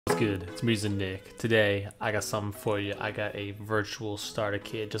What's good? It's Music Nick. Today I got something for you. I got a virtual starter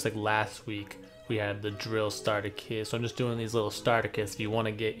kit. Just like last week we had the drill starter kit. So I'm just doing these little starter kits. If you want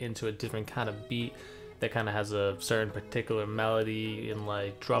to get into a different kind of beat that kind of has a certain particular melody and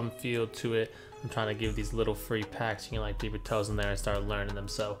like drum feel to it, I'm trying to give these little free packs. You can like dip your toes in there and start learning them.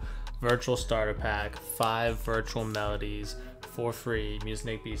 So virtual starter pack, 5 virtual melodies for free,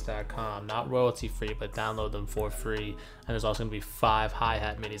 musicnickbeats.com. Not royalty free, but download them for free. And there's also gonna be 5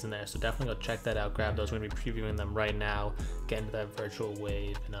 hi-hat midis in there, so definitely go check that out, grab those. We're gonna be previewing them right now, get into that virtual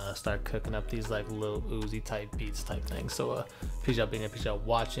wave, and start cooking up these like Lil Uzi type beats type things. So appreciate y'all being here, appreciate y'all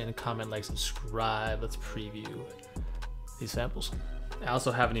watching, comment, like, subscribe. Let's preview these samples. I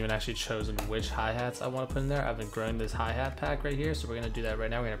also haven't even actually chosen which hi-hats I want to put in there. I've been growing this hi-hat pack right here, so we're going to do that right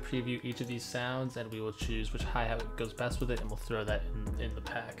now. We're going to preview each of these sounds, and we will choose which hi-hat goes best with it, and we'll throw that in the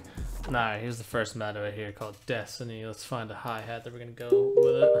pack. Alright, here's the first melody right here called Destiny. Let's find a hi-hat that we're going to go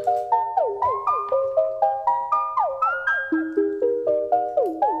with it.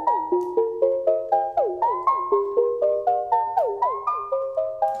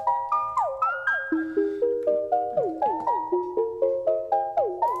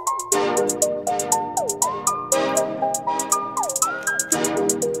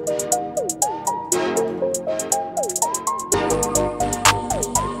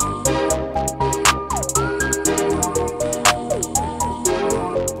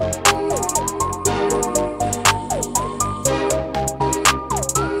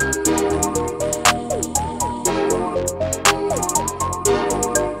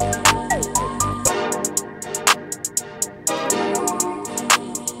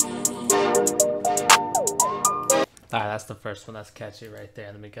 Alright, that's the first one. That's catchy right there.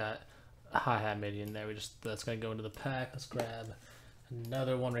 And then we got a hi-hat MIDI in there. That's gonna go into the pack. Let's grab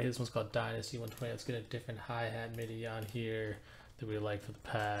another one right here. This one's called Dynasty 120. Let's get a different hi-hat MIDI on here that we like for the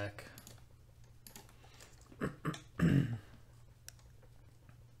pack.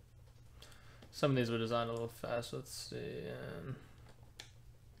 Some of these were designed a little fast. Let's see.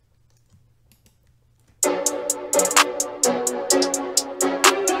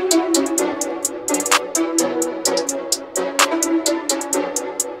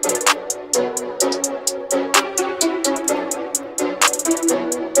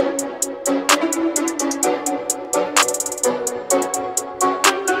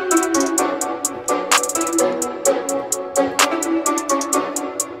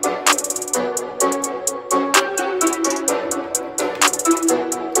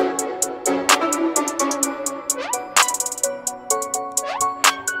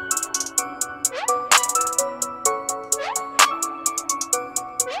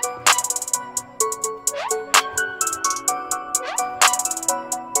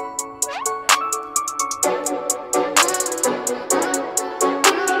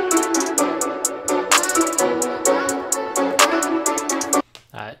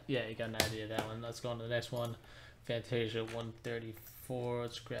 Yeah, you got an idea of that one. Let's go on to the next one. Fantasia 134.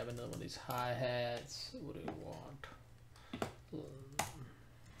 Let's grab another one of these hi-hats. What do we want?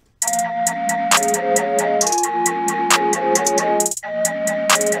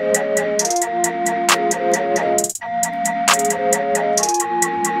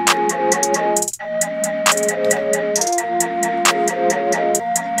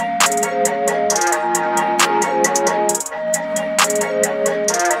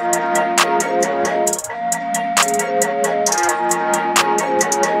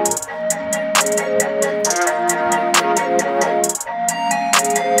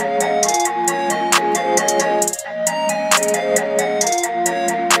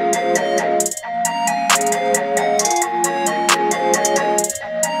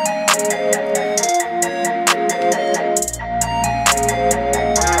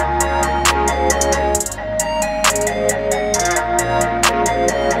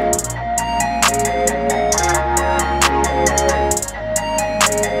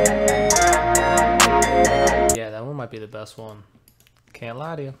 Might be the best one. Can't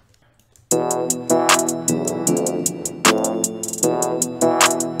lie to you.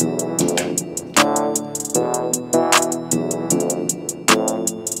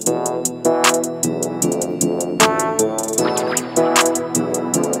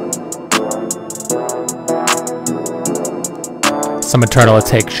 Some eternal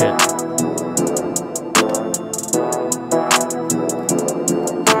take shit.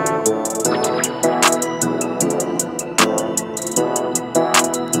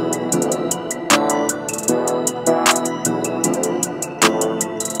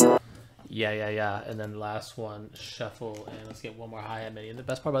 Yeah, and then the last one, shuffle, and let's get one more hi-hat MIDI. And the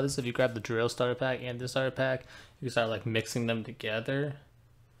best part about this is if you grab the drill starter pack and this starter pack, you can start like mixing them together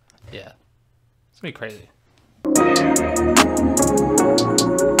Yeah, it's gonna be crazy.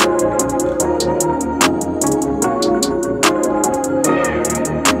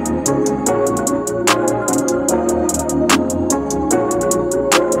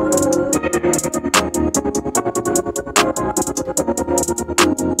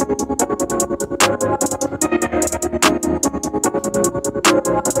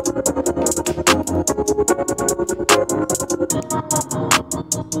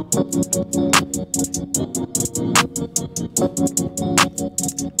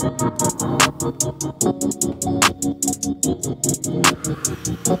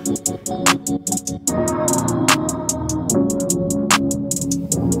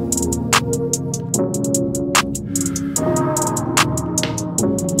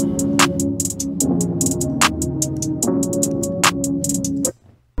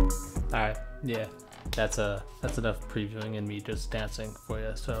 Alright, yeah, that's enough previewing and me just dancing for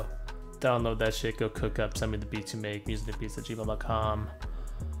you. So download that shit, go cook up, send me the beats you make, musicandbeats@gmail.com,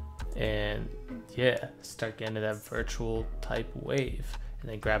 and yeah, start getting into that virtual type wave. And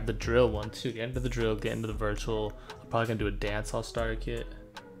then grab the drill one too. Get into the drill, get into the virtual. I'm probably gonna do a dancehall starter kit.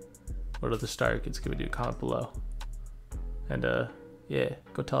 What other starter kits can we do? Comment below. And yeah,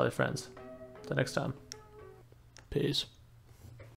 go tell all your friends. Till next time. Peace.